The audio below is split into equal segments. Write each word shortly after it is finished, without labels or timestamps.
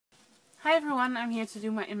Hi everyone, I'm here to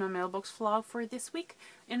do my In My Mailbox vlog for this week.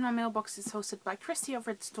 In My Mailbox is hosted by Christy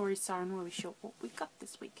over at Story Siren, where we show what we got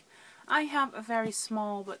this week. I have a very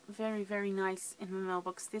small but very nice In My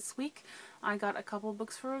Mailbox this week. I got a couple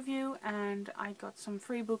books for review and I got some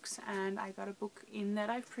free books and I got a book in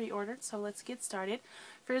that I've pre-ordered, so let's get started.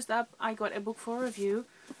 First up, I got a book for review.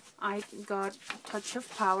 I got Touch of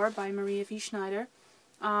Power by Maria V. Snyder.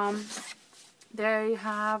 They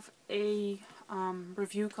have a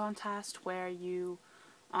review contest where you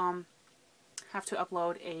have to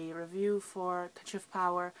upload a review for Touch of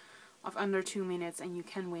Power of under 2 minutes and you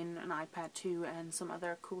can win an iPad 2 and some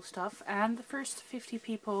other cool stuff. And the first 50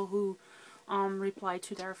 people who replied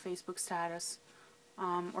to their Facebook status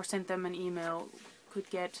or sent them an email could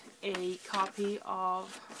get a copy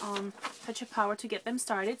of Touch of Power to get them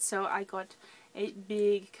started. So I got a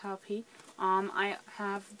big copy. I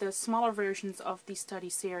have the smaller versions of the study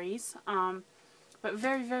series, but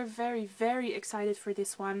very excited for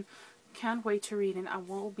this one. Can't wait to read it. I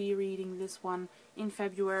will be reading this one in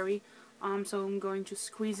February, so I'm going to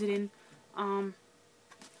squeeze it in.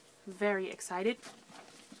 Very excited.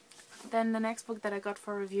 Then the next book that I got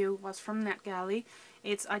for review was from NetGalley.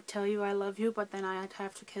 It's I Tell You I Love You, but Then I'd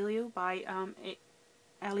Have to Kill You by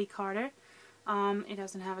Ellie Carter. It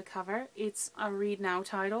doesn't have a cover. It's a read now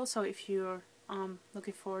title, so if you're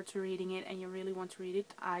looking forward to reading it and you really want to read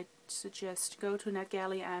it, I suggest go to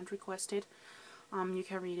NetGalley and request it. You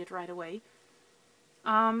can read it right away.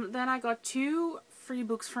 Then I got 2 free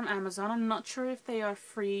books from Amazon. I'm not sure if they are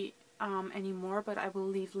free anymore, but I will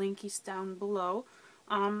leave linkies down below.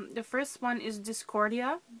 The first one is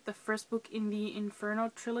Discordia, the first book in the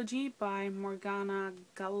Inferno trilogy by Morgana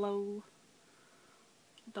Gallo...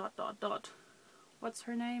 What's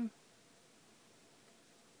her name?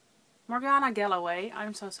 Morgana Galloway.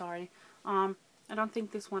 I'm so sorry. I don't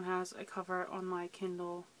think this one has a cover on my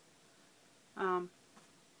Kindle.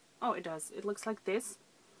 Oh, it does. It looks like this.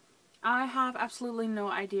 I have absolutely no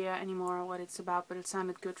idea anymore what it's about, but it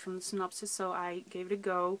sounded good from the synopsis, so I gave it a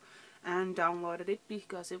go and downloaded it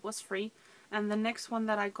because it was free. And the next one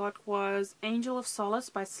that I got was Angel of Solace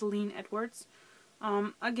by Selene Edwards.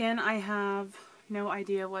 Again, I have no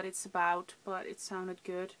idea what it's about, but it sounded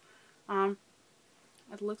good.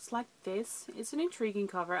 It looks like this. It's an intriguing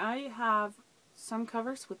cover. I have some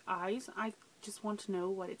covers with eyes. I just want to know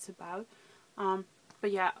what it's about.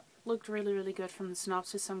 But yeah, looked really good from the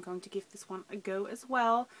synopsis, so I'm going to give this one a go as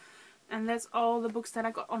well. And that's all the books that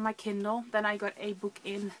I got on my Kindle. Then I got a book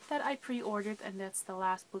in that I pre-ordered, and that's the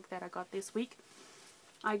last book that I got this week.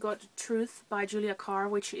 I got Truth by Julia Karr,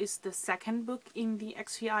 which is the second book in the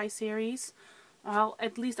XVI series. Well,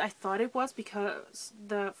 at least I thought it was, because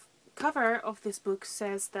the cover of this book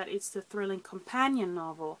says that it's the thrilling companion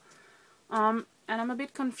novel. And I'm a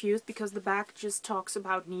bit confused because the back just talks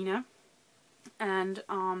about Nina. And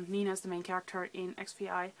Nina is the main character in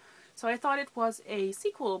XVI. So I thought it was a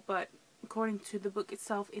sequel, but according to the book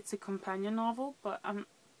itself, it's a companion novel. But I'm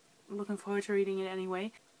looking forward to reading it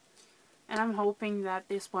anyway. And I'm hoping that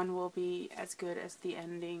this one will be as good as the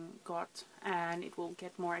ending got, and it will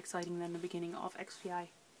get more exciting than the beginning of XVI.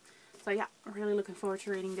 So yeah, really looking forward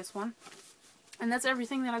to reading this one. And that's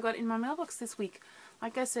everything that I got in my mailbox this week.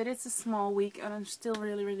 Like I said, it's a small week, and I'm still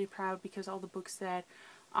really proud because all the books that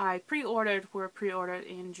I pre-ordered were pre-ordered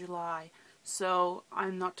in July. So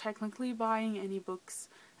I'm not technically buying any books,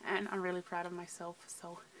 and I'm really proud of myself,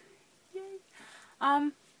 so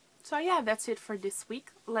yay! So yeah, that's it for this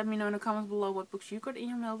week. Let me know in the comments below what books you got in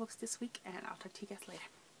your mailbox this week, and I'll talk to you guys later.